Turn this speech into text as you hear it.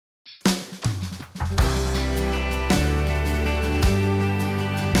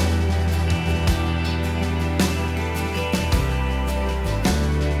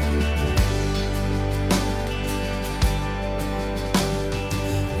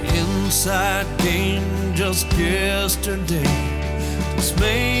inside game just yesterday.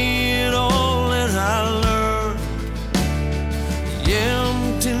 Dismayed all that I learned. The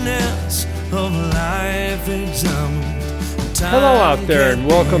emptiness of life examined. Hello out there, and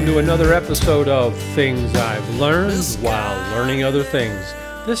welcome to another episode of Things I've Learned While Learning Other Things.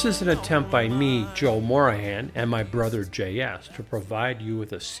 This is an attempt by me, Joe Morahan, and my brother J.S. to provide you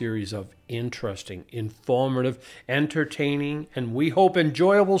with a series of interesting, informative, entertaining, and we hope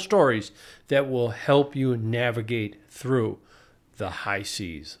enjoyable stories that will help you navigate through the high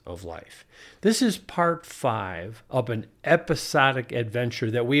seas of life. This is part 5 of an episodic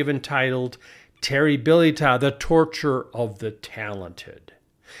adventure that we have entitled Terribilita, the Torture of the Talented.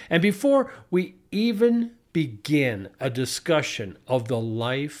 And before we even begin a discussion of the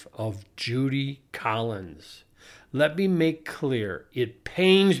life of Judy Collins, let me make clear, it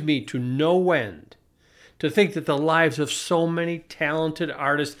pains me to no end to think that the lives of so many talented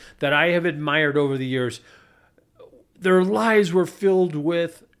artists that I have admired over the years, their lives were filled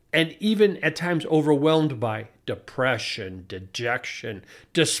with, and even at times overwhelmed by, depression, dejection,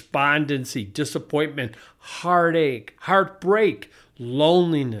 despondency, disappointment, heartache, heartbreak,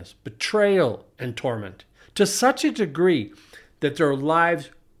 loneliness, betrayal, and torment, to such a degree that their lives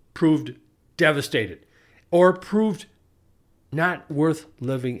proved devastated or proved not worth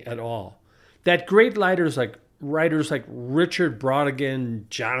living at all. That great writers like Richard Brautigan,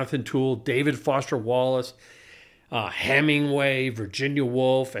 Jonathan Toole, David Foster Wallace, Hemingway, Virginia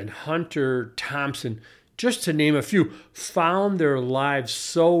Woolf, and Hunter Thompson, just to name a few, found their lives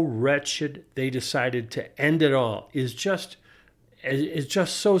so wretched they decided to end it all is just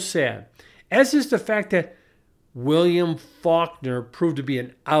so sad. As is the fact that William Faulkner proved to be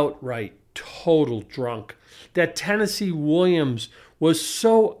an outright total drunk. That Tennessee Williams was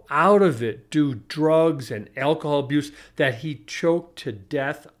so out of it due to drugs and alcohol abuse that he choked to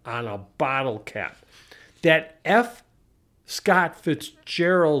death on a bottle cap. That F. Scott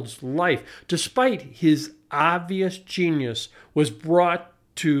Fitzgerald's life, despite his obvious genius, was brought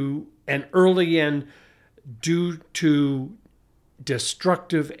to an early end due to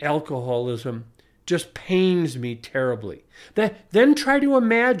destructive alcoholism just pains me terribly. Then try to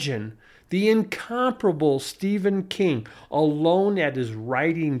imagine the incomparable Stephen King alone at his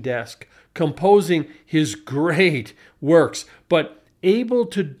writing desk, composing his great works, but able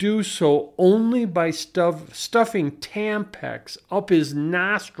to do so only by stuffing Tampax up his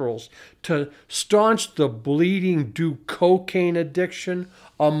nostrils to staunch the bleeding due cocaine addiction,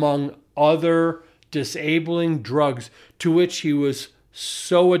 among other disabling drugs to which he was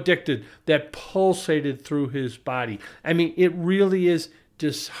so addicted that pulsated through his body. I mean, it really is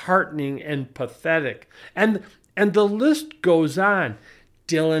disheartening and pathetic. And the list goes on.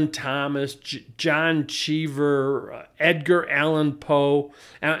 Dylan Thomas, John Cheever, Edgar Allan Poe.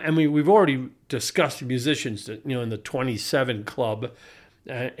 I mean, we've already discussed musicians that, in the 27 Club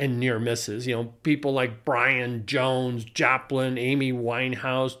and near misses. People like Brian Jones, Joplin, Amy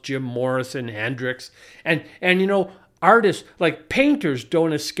Winehouse, Jim Morrison, Hendrix. And artists like painters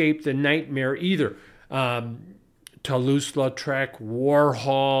don't escape the nightmare either. Toulouse-Lautrec,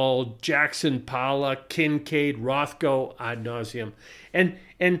 Warhol, Jackson Pollock, Kincaid, Rothko, ad nauseum. And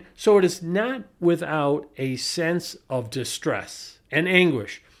so it is not without a sense of distress and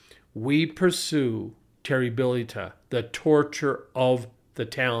anguish we pursue Terribilita, the torture of the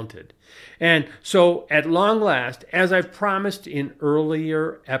talented. And so at long last, as I've promised in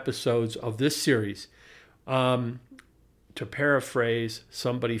earlier episodes of this series, to paraphrase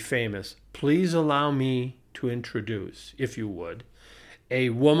somebody famous, please allow me to introduce, if you would, a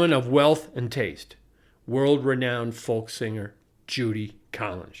woman of wealth and taste, world-renowned folk singer Judy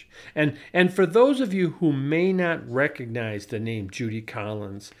Collins. And for those of you who may not recognize the name Judy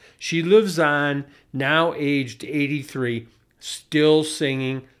Collins, she lives on, now aged 83, still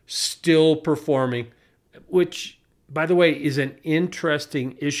singing, still performing, which, by the way, is an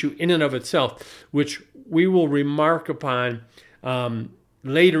interesting issue in and of itself, which we will remark upon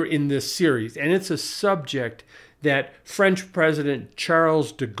later in this series. And it's a subject that French President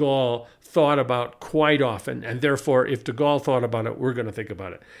Charles de Gaulle thought about quite often. And therefore, if de Gaulle thought about it, we're going to think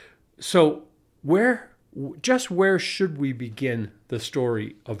about it. So where should we begin the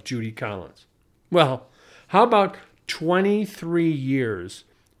story of Judy Collins? Well, how about 23 years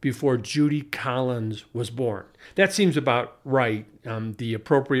before Judy Collins was born? That seems about right, the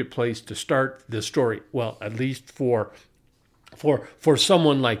appropriate place to start the story. Well, at least for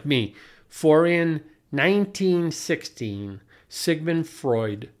someone like me. For in 1916, Sigmund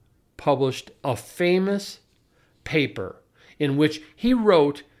Freud published a famous paper in which he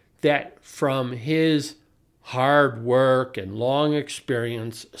wrote that from his hard work and long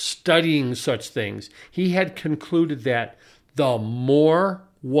experience studying such things, he had concluded that the more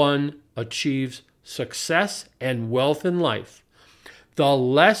one achieves success and wealth in life, the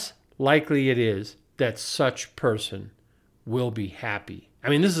less likely it is that such person will be happy. I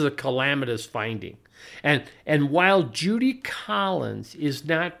mean, this is a calamitous finding. And while Judy Collins is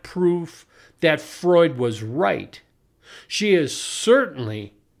not proof that Freud was right, she is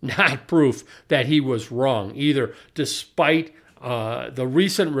certainly not proof that he was wrong either, despite the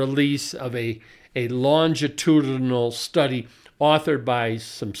recent release of a longitudinal study authored by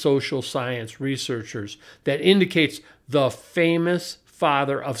some social science researchers that indicates the famous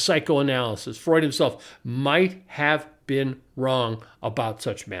father of psychoanalysis, Freud himself, might have been wrong about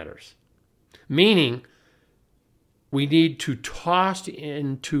such matters. Meaning, we need to toss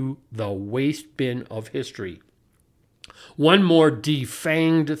into the waste bin of history one more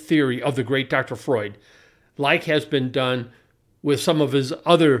defanged theory of the great Dr. Freud, like has been done with some of his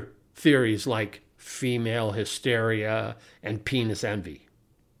other theories like female hysteria and penis envy.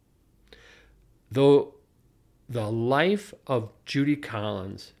 Though the life of Judy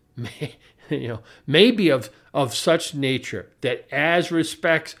Collins may be of such nature that as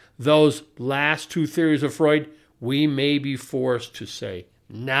respects those last two theories of Freud, we may be forced to say,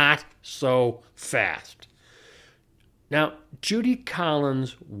 not so fast. Now, Judy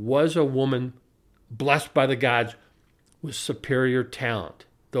Collins was a woman blessed by the gods with superior talent,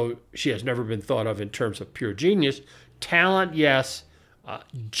 though she has never been thought of in terms of pure genius. Talent, yes.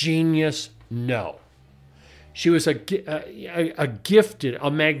 Genius, no. She was a gifted, a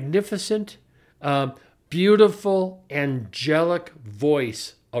magnificent, beautiful, angelic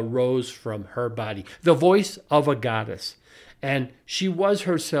voice arose from her body, the voice of a goddess. And she was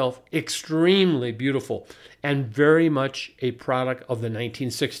herself extremely beautiful and very much a product of the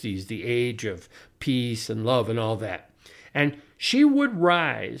 1960s, the age of peace and love and all that. And she would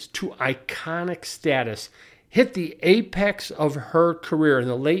rise to iconic status, hit the apex of her career in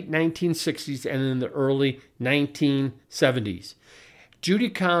the late 1960s and in the early 1970s.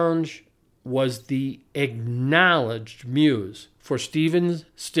 Judy Collins was the acknowledged muse for Stephen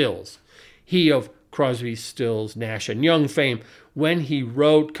Stills, he of Crosby, Stills, Nash, and Young fame, when he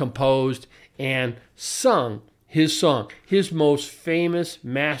wrote, composed, and sung his song, his most famous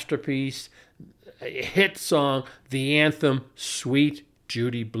masterpiece, hit song, the anthem, Sweet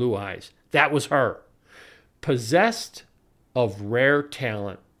Judy Blue Eyes. That was her. Possessed of rare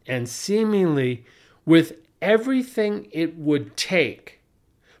talent and seemingly with everything it would take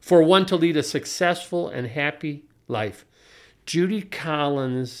for one to lead a successful and happy life, Judy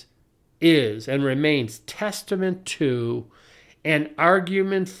Collins is and remains testament to an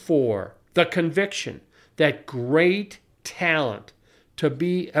argument for the conviction that great talent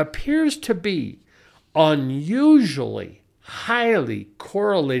appears to be unusually highly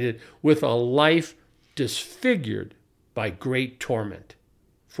correlated with a life disfigured by great torment.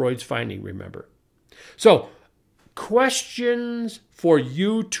 Freud's finding, remember. So, questions for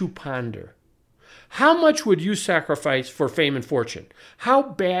you to ponder. How much would you sacrifice for fame and fortune? How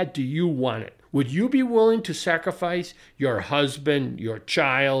bad do you want it? Would you be willing to sacrifice your husband, your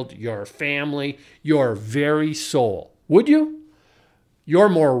child, your family, your very soul? Would you? Your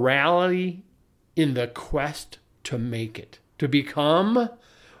morality in the quest to make it, to become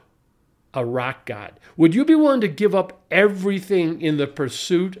a rock god. Would you be willing to give up everything in the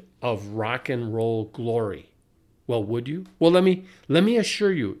pursuit of rock and roll glory? Well, would you? Well, let me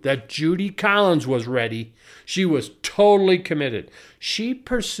assure you that Judy Collins was ready. She was totally committed. She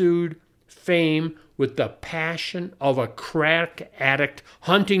pursued fame with the passion of a crack addict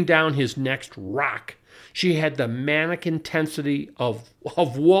hunting down his next rock. She had the manic intensity of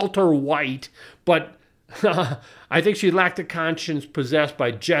Walter White, but I think she lacked the conscience possessed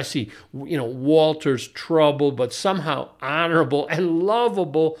by Jesse, Walter's troubled but somehow honorable and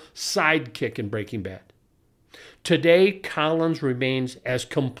lovable sidekick in Breaking Bad. Today, Collins remains as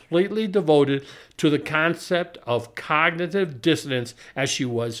completely devoted to the concept of cognitive dissonance as she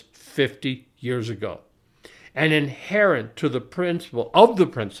was 50 years ago. And inherent to the principle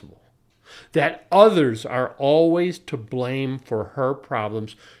that others are always to blame for her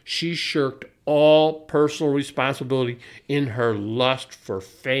problems, she shirked all personal responsibility in her lust for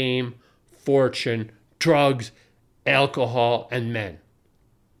fame, fortune, drugs, alcohol, and men.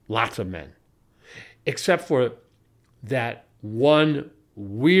 Lots of men. Except for that one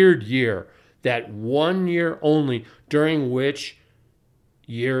weird year, that 1 year only, during which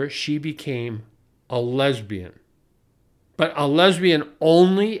year she became a lesbian. But a lesbian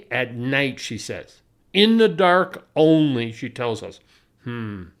only at night, she says. In the dark only, she tells us.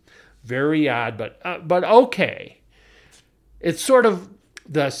 Very odd, but okay. It's sort of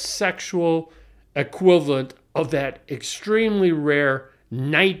the sexual equivalent of that extremely rare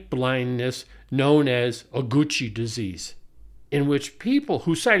night blindness known as Oguchi disease, in which people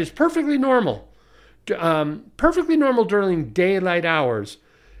whose sight is perfectly normal during daylight hours,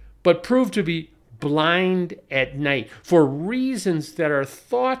 but prove to be blind at night for reasons that are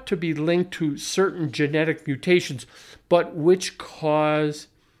thought to be linked to certain genetic mutations, but which cause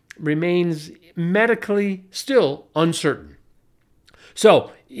remains medically still uncertain.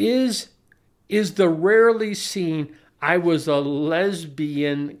 So, is the rarely seen "I was a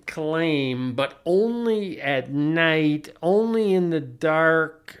lesbian" claim, but only at night, only in the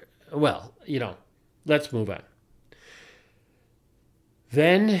dark? Well, let's move on.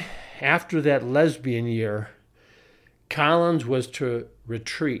 Then, after that lesbian year, Collins was to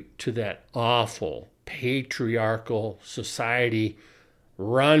retreat to that awful patriarchal society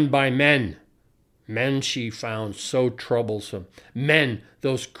run by men. Men she found so troublesome. Men,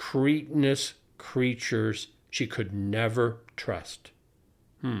 those cretinous creatures she could never trust.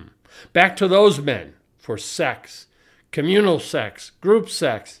 Back to those men for sex, communal sex, group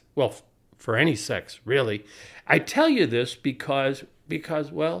sex, well, for any sex, really. I tell you this because,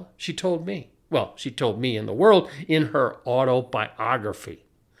 well, she told me. Well, she told me in the world in her autobiography.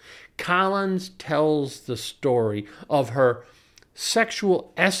 Collins tells the story of her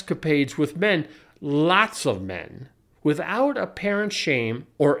sexual escapades with men, lots of men, without apparent shame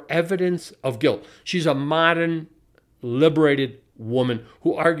or evidence of guilt. She's a modern, liberated woman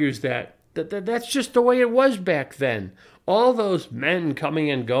who argues that's just the way it was back then. All those men coming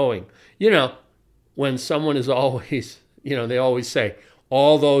and going. When someone is always, they always say,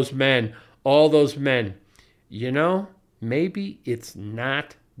 all those men. Maybe it's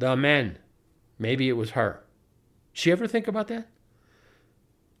not the men. Maybe it was her. She ever think about that?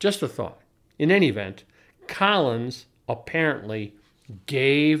 Just a thought. In any event, Collins apparently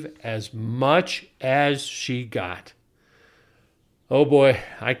gave as much as she got. Oh boy,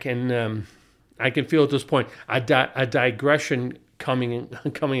 I can feel at this point a digression coming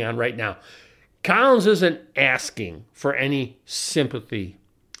on right now. Collins isn't asking for any sympathy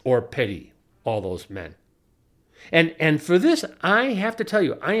or pity, all those men. And for this, I have to tell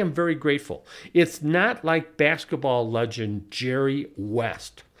you, I am very grateful. It's not like basketball legend Jerry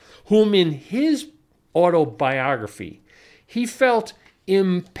West, whom in his autobiography, he felt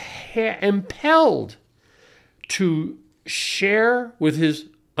impelled to share with his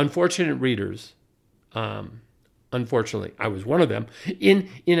unfortunate readers, unfortunately, I was one of them, in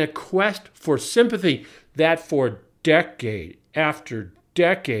a quest for sympathy that for decade after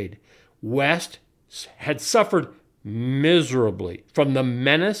decade, West had suffered miserably from the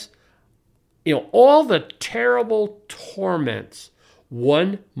menace, all the terrible torments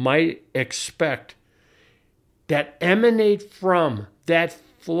one might expect that emanate from, that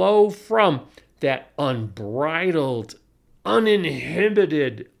flow from, that unbridled,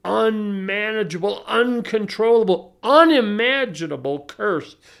 uninhibited, unmanageable, uncontrollable, unimaginable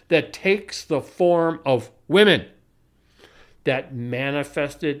curse that takes the form of women, that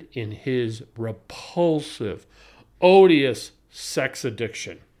manifested in his repulsive, odious sex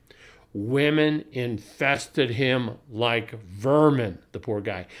addiction. Women infested him like vermin, the poor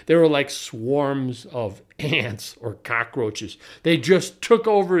guy. They were like swarms of ants or cockroaches. They just took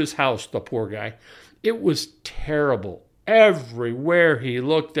over his house, the poor guy. It was terrible. Everywhere he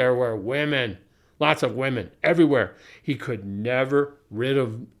looked, there were women. Lots of women, everywhere. He could never rid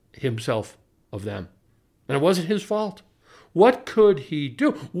of himself of them. And it wasn't his fault. What could he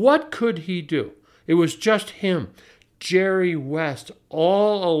do? It was just him. Jerry West,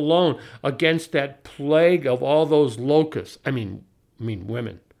 all alone against that plague of all those locusts. I mean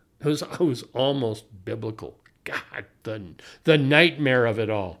women. It was almost biblical. God, the nightmare of it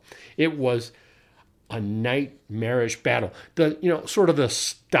all. It was a nightmarish battle. Sort of the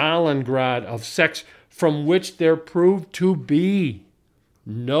Stalingrad of sex, from which there proved to be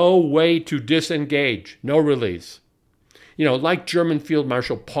no way to disengage, no release. Like German Field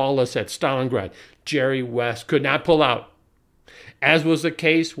Marshal Paulus at Stalingrad, Jerry West could not pull out, as was the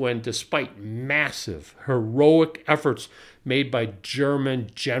case when, despite massive, heroic efforts made by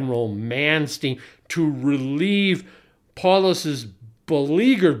German General Manstein to relieve Paulus's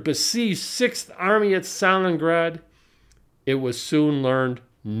beleaguered, besieged 6th Army at Stalingrad, it was soon learned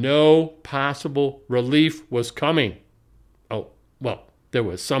no possible relief was coming. Oh, well, there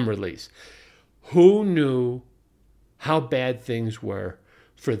was some release. Who knew how bad things were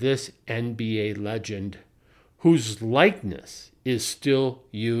for this NBA legend, whose likeness is still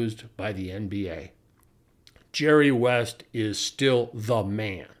used by the NBA? Jerry West is still the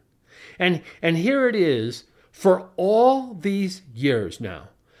man. And here it is, for all these years now,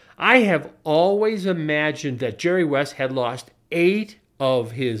 I have always imagined that Jerry West had lost 8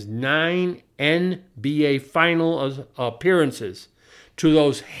 of his 9 NBA final appearances to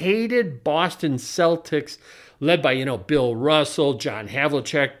those hated Boston Celtics led by, Bill Russell, John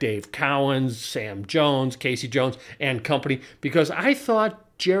Havlicek, Dave Cowens, Sam Jones, Casey Jones, and company, because I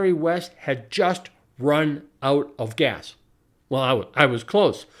thought Jerry West had just run out of gas. Well, I was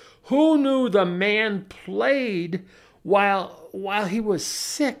close. Who knew the man played while he was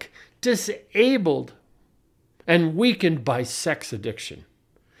sick, disabled, and weakened by sex addiction?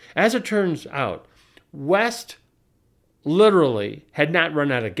 As it turns out, West literally had not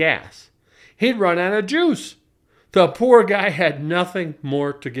run out of gas. He'd run out of juice. The poor guy had nothing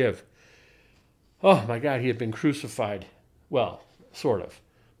more to give. Oh my God, he had been crucified. Well, sort of.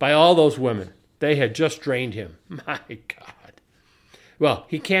 By all those women. They had just drained him. My God. Well,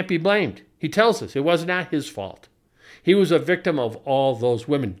 he can't be blamed. He tells us it was not his fault. He was a victim of all those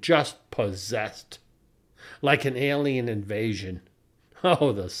women, just possessed. Like an alien invasion.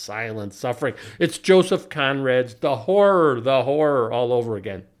 Oh, the silent suffering. It's Joseph Conrad's The Horror all over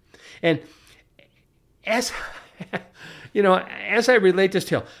again. And as I relate this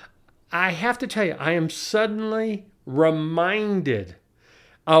tale, I have to tell you, I am suddenly reminded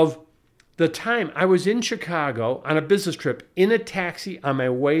of the time I was in Chicago on a business trip in a taxi on my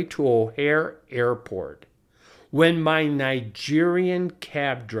way to O'Hare Airport when my Nigerian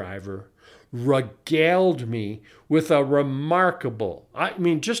cab driver regaled me with a remarkable,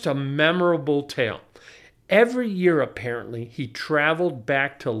 just a memorable tale. Every year, apparently, he traveled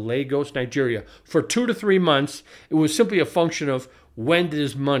back to Lagos, Nigeria for 2 to 3 months. It was simply a function of when did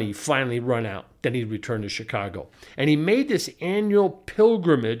his money finally run out. Then he'd return to Chicago. And he made this annual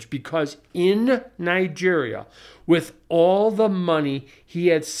pilgrimage because in Nigeria, with all the money he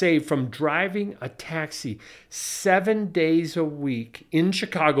had saved from driving a taxi 7 days a week in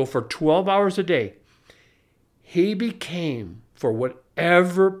Chicago for 12 hours a day, he became, for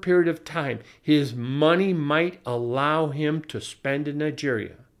whatever period of time his money might allow him to spend in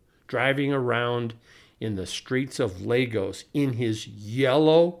Nigeria, driving around in the streets of Lagos in his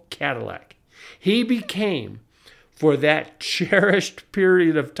yellow Cadillac. He became, for that cherished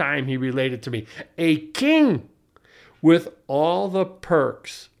period of time he related to me, a king with all the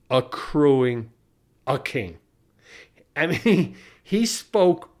perks accruing a king. He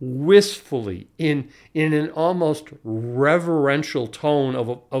spoke wistfully in an almost reverential tone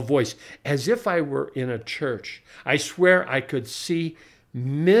of voice, as if I were in a church. I swear I could see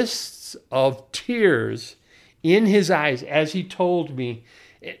mists of tears in his eyes as he told me,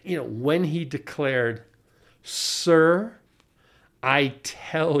 when he declared, "Sir, I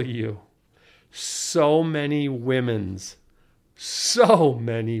tell you, so many women's. It's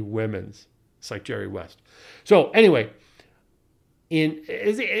like Jerry West. So anyway,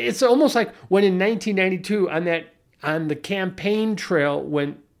 it's almost like when in 1992 on the campaign trail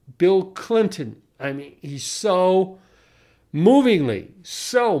when Bill Clinton, he so movingly,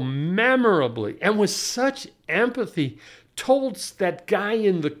 so memorably, and with such empathy told that guy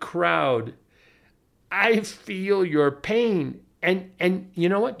in the crowd, "I feel your pain." And you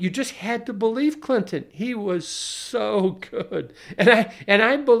know what? You just had to believe Clinton. He was so good. And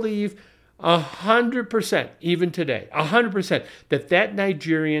I believe 100%, even today, 100%, that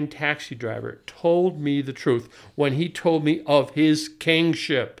Nigerian taxi driver told me the truth when he told me of his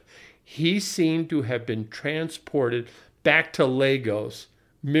kingship. He seemed to have been transported back to Lagos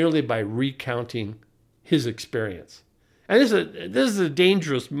merely by recounting his experience. And this is a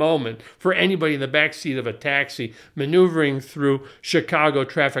dangerous moment for anybody in the backseat of a taxi maneuvering through Chicago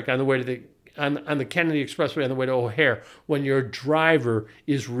traffic on the way to on the Kennedy Expressway on the way to O'Hare, when your driver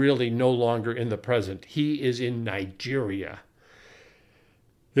is really no longer in the present. He is in Nigeria.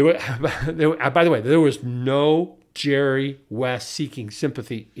 By the way, there was no Jerry West seeking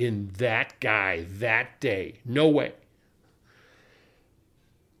sympathy in that guy that day. No way.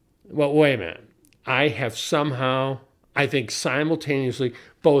 Well, wait a minute. I have somehow, I think simultaneously,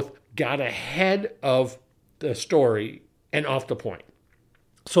 both got ahead of the story and off the point.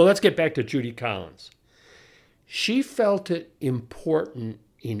 So let's get back to Judy Collins. She felt it important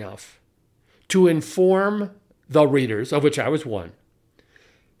enough to inform the readers, of which I was one,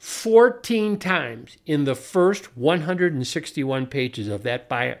 14 times in the first 161 pages of that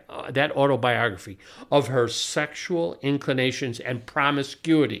autobiography of her sexual inclinations and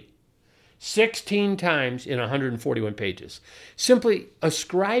promiscuity. 16 times in 141 pages, simply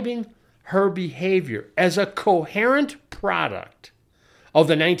ascribing her behavior as a coherent product of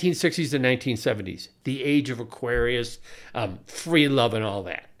the 1960s and 1970s, the age of Aquarius, free love and all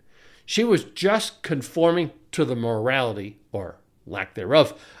that. She was just conforming to the morality, or lack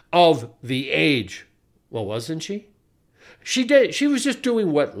thereof, of the age. Well, wasn't she? She was just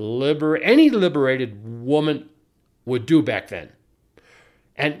doing what any liberated woman would do back then.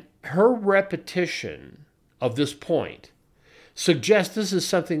 And her repetition of this point suggests this is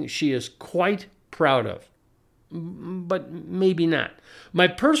something she is quite proud of. But maybe not. My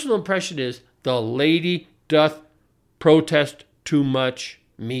personal impression is the lady doth protest too much,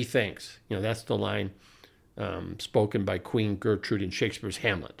 methinks. That's the line spoken by Queen Gertrude in Shakespeare's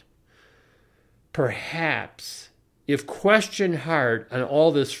Hamlet. Perhaps, if questioned hard on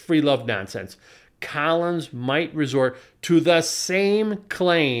all this free love nonsense, Collins might resort to the same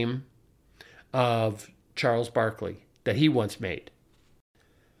claim of Charles Barkley that he once made.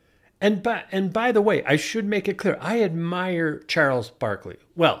 And by the way, I should make it clear, I admire Charles Barkley.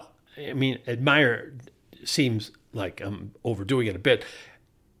 Well, admire seems like I'm overdoing it a bit.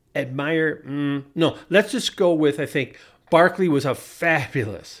 Admire, no, let's just go with, I think, Barkley was a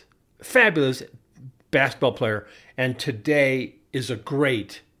fabulous basketball player, and today is a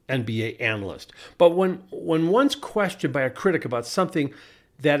great NBA analyst. But when once questioned by a critic about something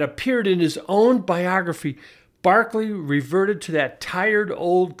that appeared in his own biography, Barkley reverted to that tired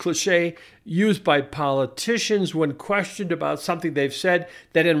old cliche used by politicians when questioned about something they've said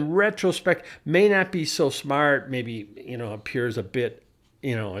that in retrospect may not be so smart, maybe, appears a bit,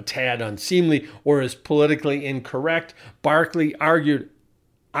 a tad unseemly or is politically incorrect. Barkley argued,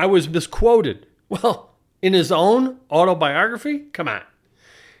 I was misquoted. Well, in his own autobiography? Come on.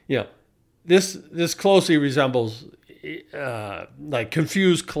 This closely resembles like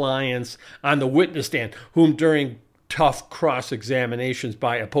confused clients on the witness stand whom during tough cross-examinations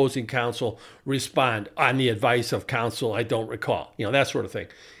by opposing counsel respond, on the advice of counsel, I don't recall. That sort of thing.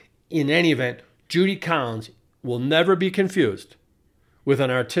 In any event, Judy Collins will never be confused with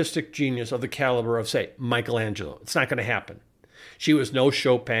an artistic genius of the caliber of, say, Michelangelo. It's not going to happen. She was no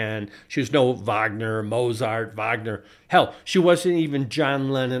Chopin. She was no Wagner, Mozart, Wagner. Hell, she wasn't even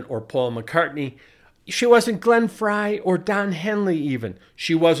John Lennon or Paul McCartney. She wasn't Glenn Frey or Don Henley even.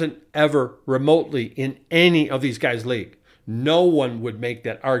 She wasn't ever remotely in any of these guys' league. No one would make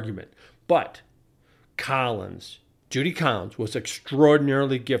that argument. But Judy Collins, was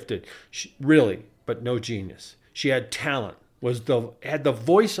extraordinarily gifted. Really, but no genius. She had talent, had the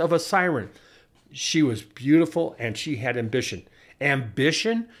voice of a siren. She was beautiful and she had ambition.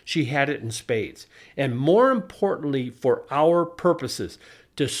 Ambition, she had it in spades. And more importantly, for our purposes,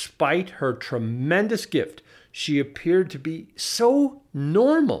 despite her tremendous gift, she appeared to be so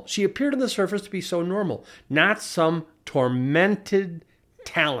normal. She appeared on the surface to be so normal, not some tormented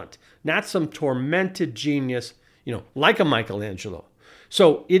talent, not some tormented genius, like a Michelangelo.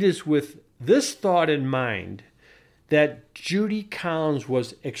 So it is with this thought in mind that Judy Collins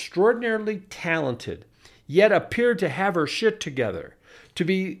was extraordinarily talented, yet appeared to have her shit together, to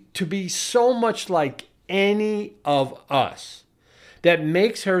be so much like any of us, that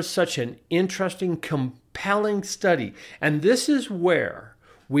makes her such an interesting, compelling study. And this is where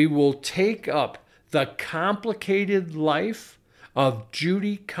we will take up the complicated life of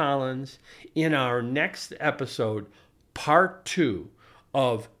Judy Collins in our next episode, part 2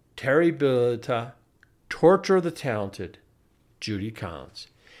 of Terribilita, Torture of the Talented, Judy Collins.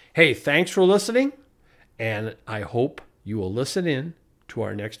 Hey, thanks for listening, and I hope you will listen in to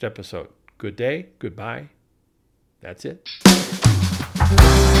our next episode. Good day, goodbye. That's it.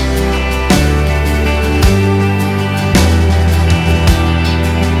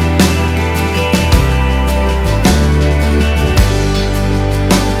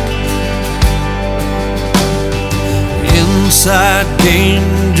 Inside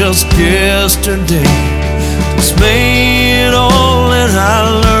game just yesterday dismayed all that I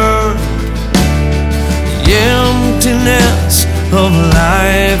learned. The emptiness of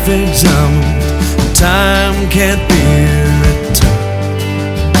life examined, time can't be returned.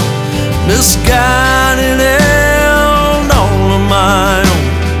 Misguided and all of my own,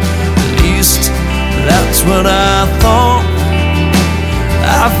 at least that's what I thought.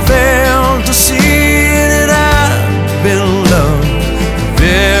 I failed to see that I've been loved, the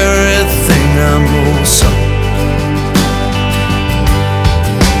very thing I most sought.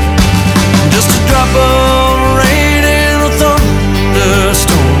 Just a drop of rain in a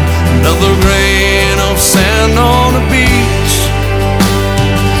thunderstorm, another grain of sand on the beach,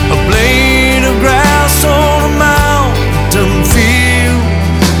 a blade of grass on a mountain field,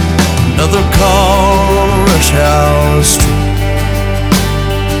 another car on a rush hour street.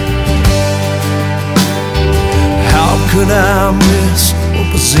 How could I miss what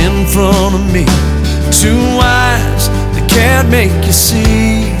was in front of me? Two eyes that can't make you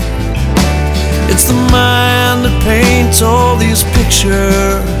see. It's the mind that paints all these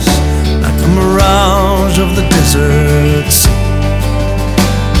pictures like a mirage of the desert sea.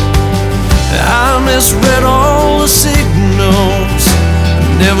 I misread all the signals.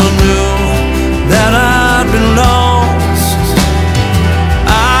 I never knew that I'd been lost.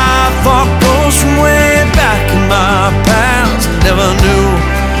 I fought ghosts from way back in my past. Never knew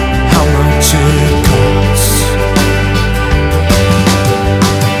how much it costs.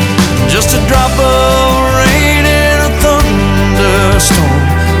 Just a drop of rain in a thunderstorm,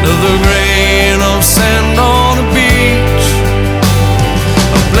 another grain of sand on a beach,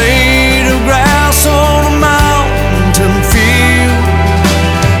 a blade of grass on a mountain field,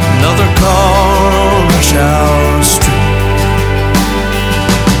 another car on a rush hour street.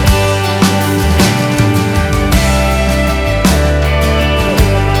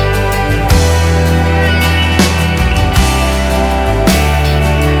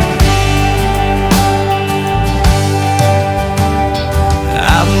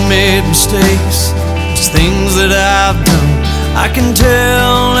 Made mistakes, just things that I've done. I can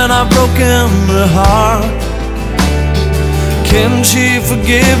tell that I've broken her heart. Can she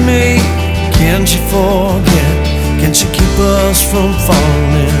forgive me? Can she forget? Can she keep us from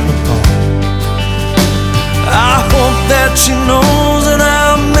falling apart? I hope that she knows that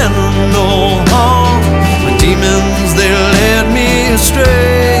I meant her no harm. My demons, they led me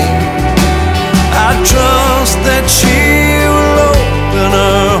astray. I trust that she